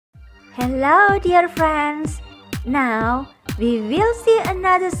Hello dear friends! Now we will see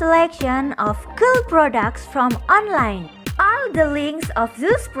another selection of cool products from online. All the links of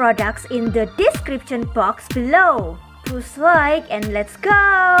those products in the description box below. Push like and let's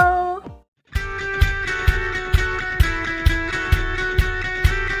go!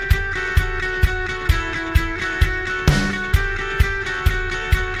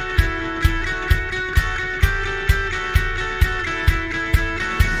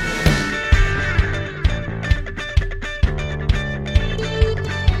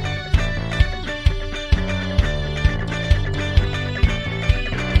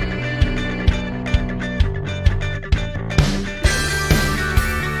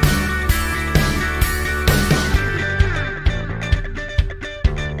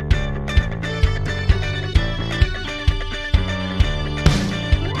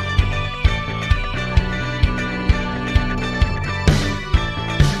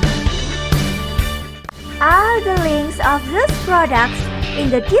 All the links of these products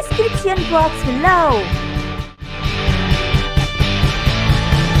in the description box below.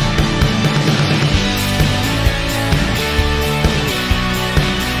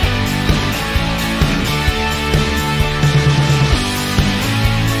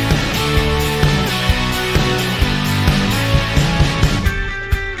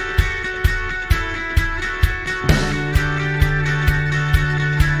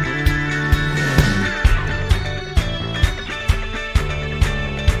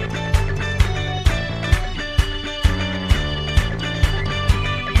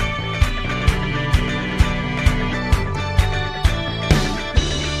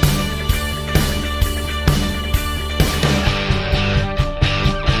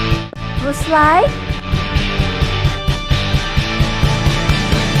 Slide.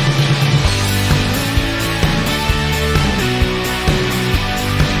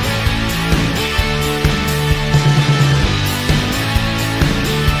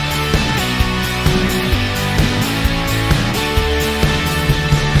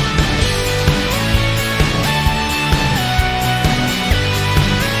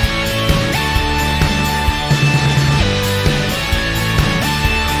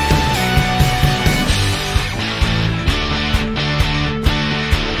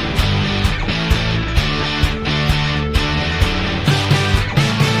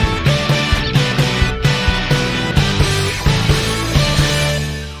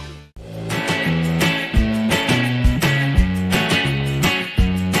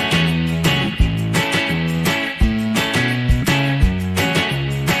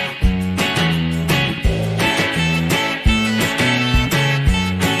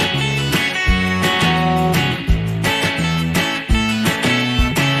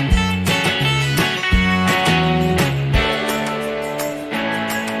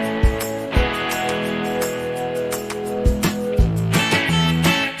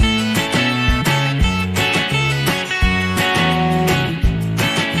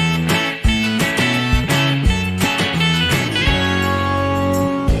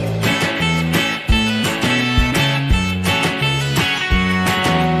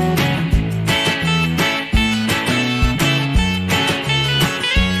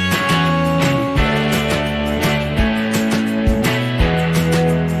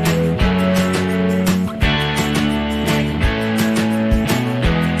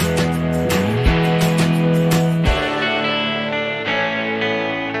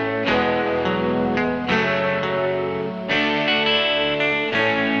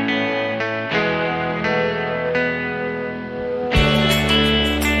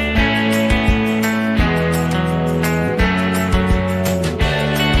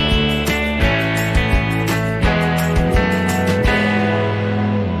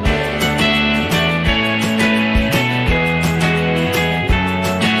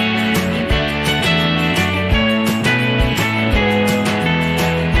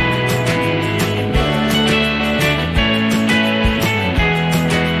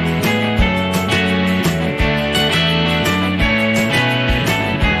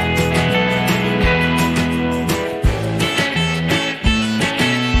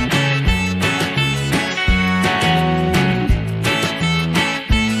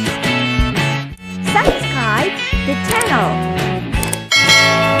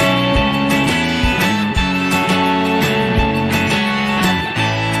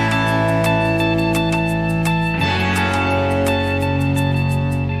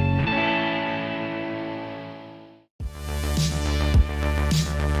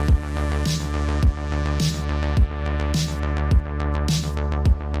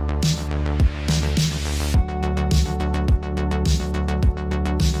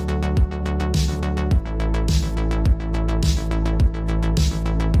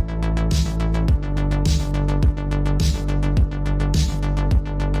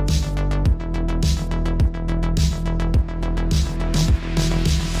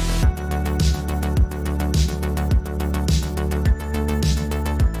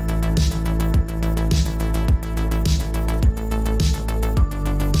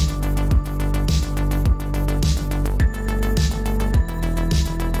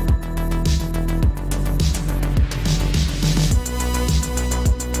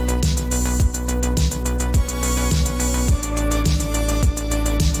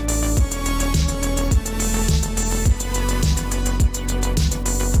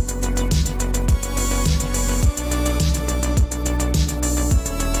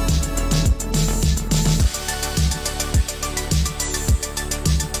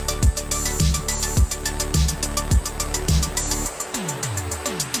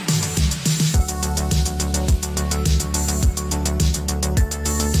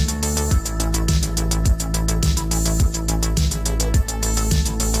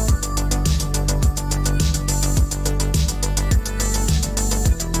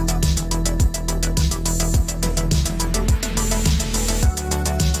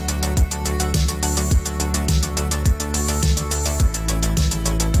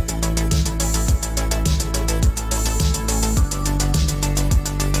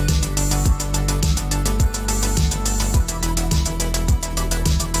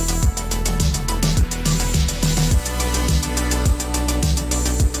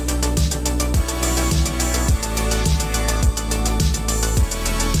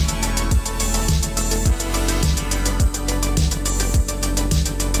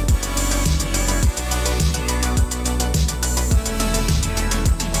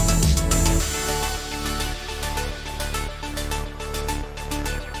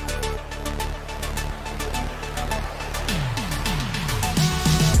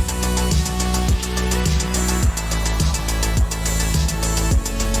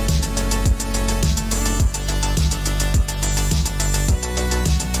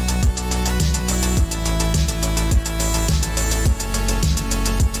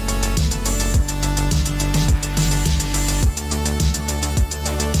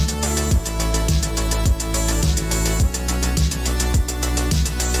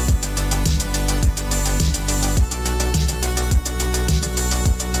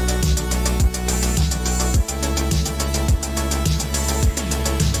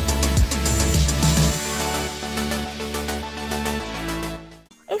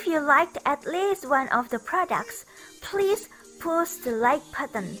 If you liked at least one of the products, please push the like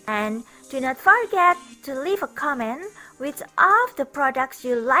button and do not forget to leave a comment which of the products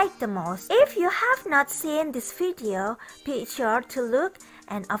you like the most. If you have not seen this video, be sure to look,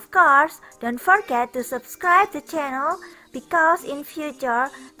 and of course, don't forget to subscribe the channel because in future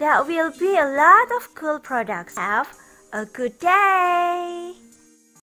there will be a lot of cool products. Have a good day!